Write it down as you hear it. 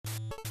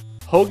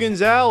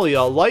Hogan's Alley,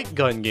 a light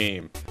gun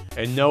game.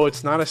 And no,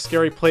 it's not a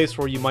scary place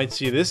where you might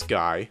see this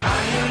guy.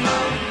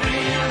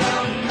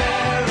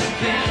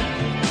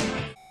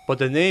 But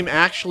the name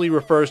actually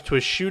refers to a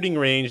shooting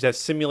range that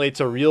simulates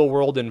a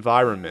real-world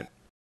environment.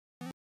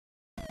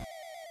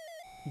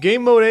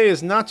 Game Mode A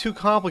is not too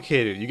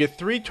complicated. You get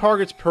 3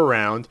 targets per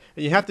round,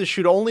 and you have to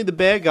shoot only the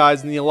bad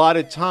guys in the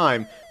allotted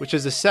time, which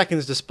is the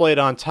seconds displayed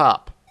on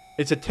top.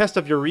 It's a test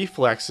of your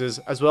reflexes,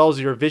 as well as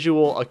your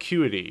visual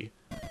acuity.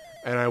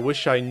 And I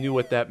wish I knew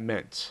what that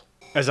meant.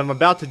 As I'm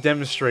about to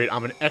demonstrate,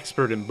 I'm an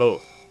expert in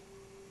both.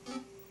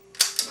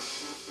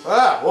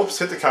 Ah, whoops,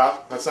 hit the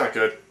cop. That's not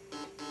good.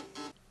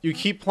 You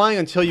keep playing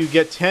until you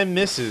get 10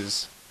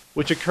 misses,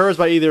 which occurs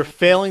by either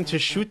failing to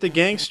shoot the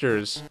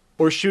gangsters,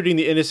 or shooting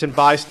the innocent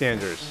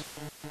bystanders.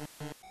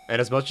 And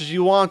as much as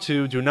you want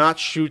to, do not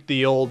shoot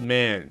the old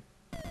man.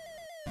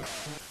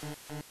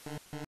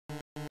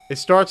 It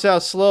starts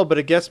out slow, but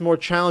it gets more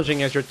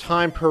challenging as your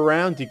time per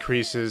round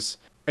decreases,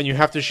 and you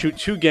have to shoot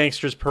 2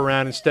 gangsters per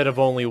round instead of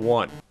only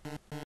 1.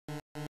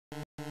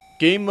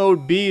 Game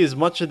Mode B is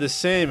much of the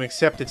same,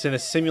 except it's in a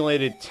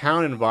simulated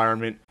town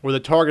environment where the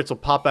targets will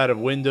pop out of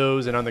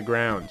windows and on the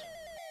ground.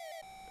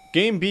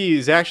 Game B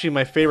is actually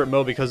my favorite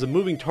mode because the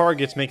moving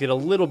targets make it a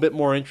little bit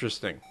more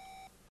interesting.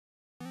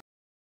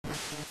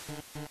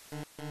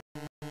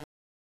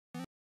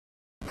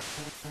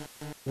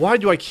 Why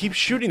do I keep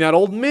shooting that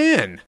old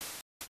man?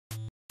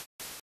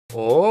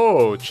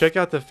 Oh, check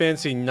out the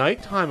fancy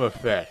nighttime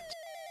effect.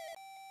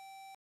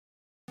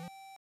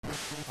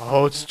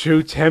 Oh, it's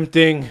too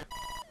tempting.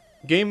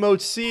 Game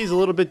Mode C is a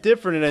little bit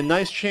different and a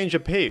nice change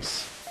of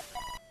pace.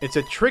 It's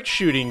a trick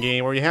shooting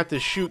game where you have to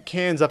shoot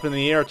cans up in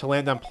the air to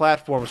land on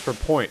platforms for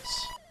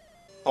points.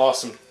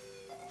 Awesome.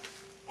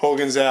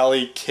 Hogan's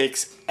Alley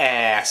kicks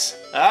ass.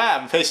 Ah,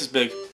 my face is big.